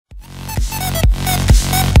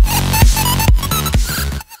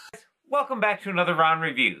welcome back to another Ron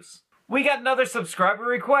Reviews. We got another subscriber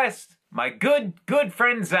request. My good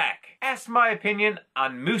friend Zack asked my opinion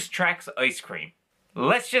on Moosetracks ice cream.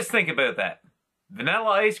 Let's just think about that.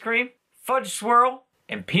 Vanilla ice cream, fudge swirl,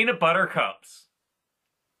 and peanut butter cups.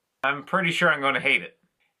 I'm pretty sure I'm going to hate it.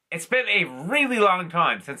 It's been a really long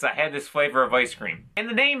time since I had this flavor of ice cream. And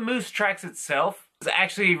the name Moosetracks itself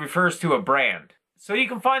actually refers to a brand. So you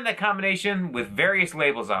can find that combination with various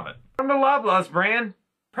labels on it. From the Loblaws brand,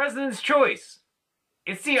 President's Choice.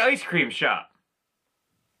 It's the Ice Cream Shoppe.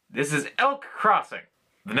 This is Elk Crossing.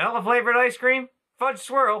 Vanilla flavored ice cream, fudge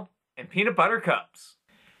swirl, and peanut butter cups.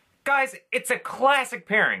 Guys, it's a classic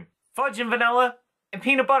pairing. Fudge and vanilla and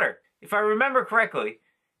peanut butter. If I remember correctly,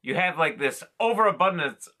 you have like this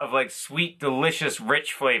overabundance of like sweet, delicious,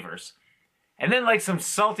 rich flavors. And then like some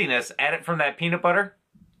saltiness added from that peanut butter.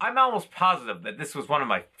 I'm almost positive that this was one of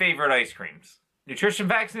my favorite ice creams. Nutrition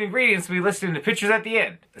facts and ingredients will be listed in the pictures at the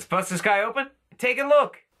end. Let's bust this guy open and take a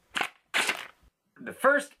look. The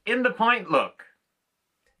first in the pint look.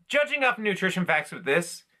 Judging off nutrition facts with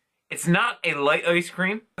this, it's not a light ice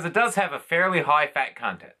cream, because it does have a fairly high fat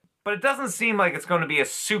content. But it doesn't seem like it's going to be a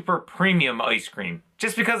super premium ice cream,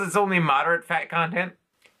 just because it's only moderate fat content,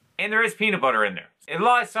 and there is peanut butter in there. It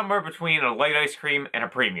lies somewhere between a light ice cream and a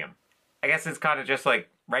premium. I guess it's kind of just like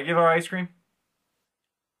regular ice cream.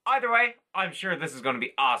 Either way, I'm sure this is going to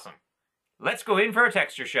be awesome. Let's go in for a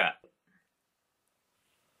texture shot.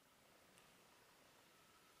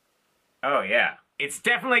 Oh yeah, it's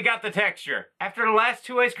definitely got the texture. After the last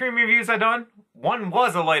two ice cream reviews I've done, one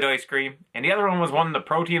was a light ice cream, and the other one was one of the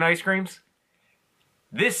protein ice creams.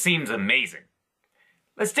 This seems amazing.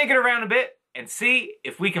 Let's dig it around a bit and see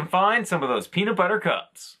if we can find some of those peanut butter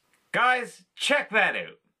cups. Guys, check that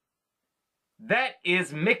out. That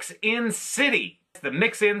is Mix-In City. The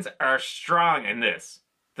mix-ins are strong in this.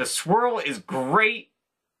 The swirl is great,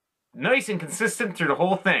 nice and consistent through the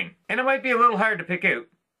whole thing. And it might be a little hard to pick out,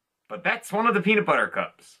 but that's one of the peanut butter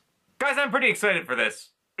cups. Guys, I'm pretty excited for this.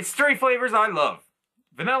 It's three flavors I love.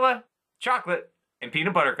 Vanilla, chocolate, and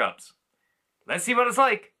peanut butter cups. Let's see what it's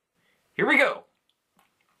like. Here we go.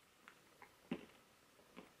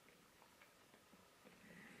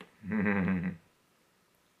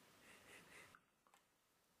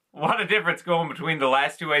 What a difference going between the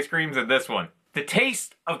last two ice creams and this one. The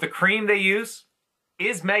taste of the cream they use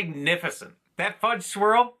is magnificent. That fudge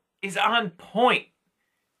swirl is on point.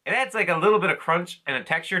 It adds like a little bit of crunch and a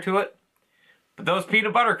texture to it. But those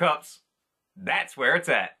peanut butter cups, that's where it's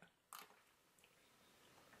at.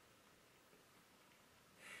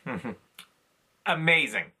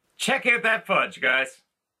 Amazing. Check out that fudge, guys.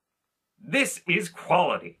 This is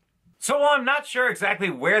quality. So while I'm not sure exactly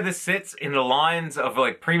where this sits in the lines of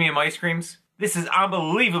like premium ice creams, this is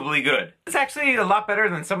unbelievably good. It's actually a lot better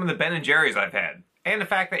than some of the Ben & Jerry's I've had. And the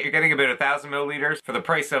fact that you're getting about 1,000 milliliters for the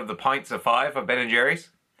price of the pints of 5 of Ben & Jerry's.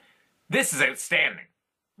 This is outstanding.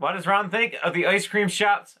 What does Ron think of the Ice Cream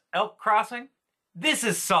Shoppe's Elk Crossing? This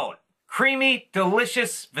is solid. Creamy,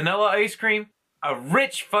 delicious vanilla ice cream, a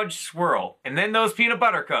rich fudge swirl, and then those peanut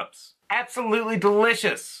butter cups. Absolutely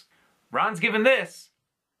delicious. Ron's giving this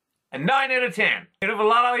a 9 out of 10. Out of a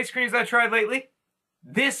lot of ice creams I've tried lately,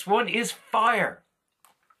 this one is fire.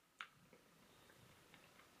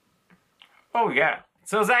 Oh yeah.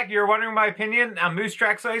 So Zach, you're wondering my opinion on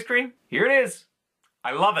Moosetracks ice cream? Here it is.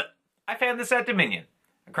 I love it. I found this at Dominion.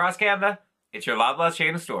 Across Canada, it's your Loblaws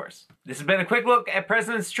chain of stores. This has been a quick look at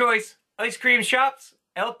President's Choice Ice Cream Shoppe's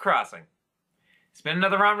Elk Crossing. It's been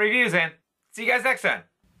another Ron Reviews, and see you guys next time.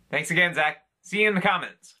 Thanks again, Zach. See you in the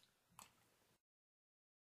comments.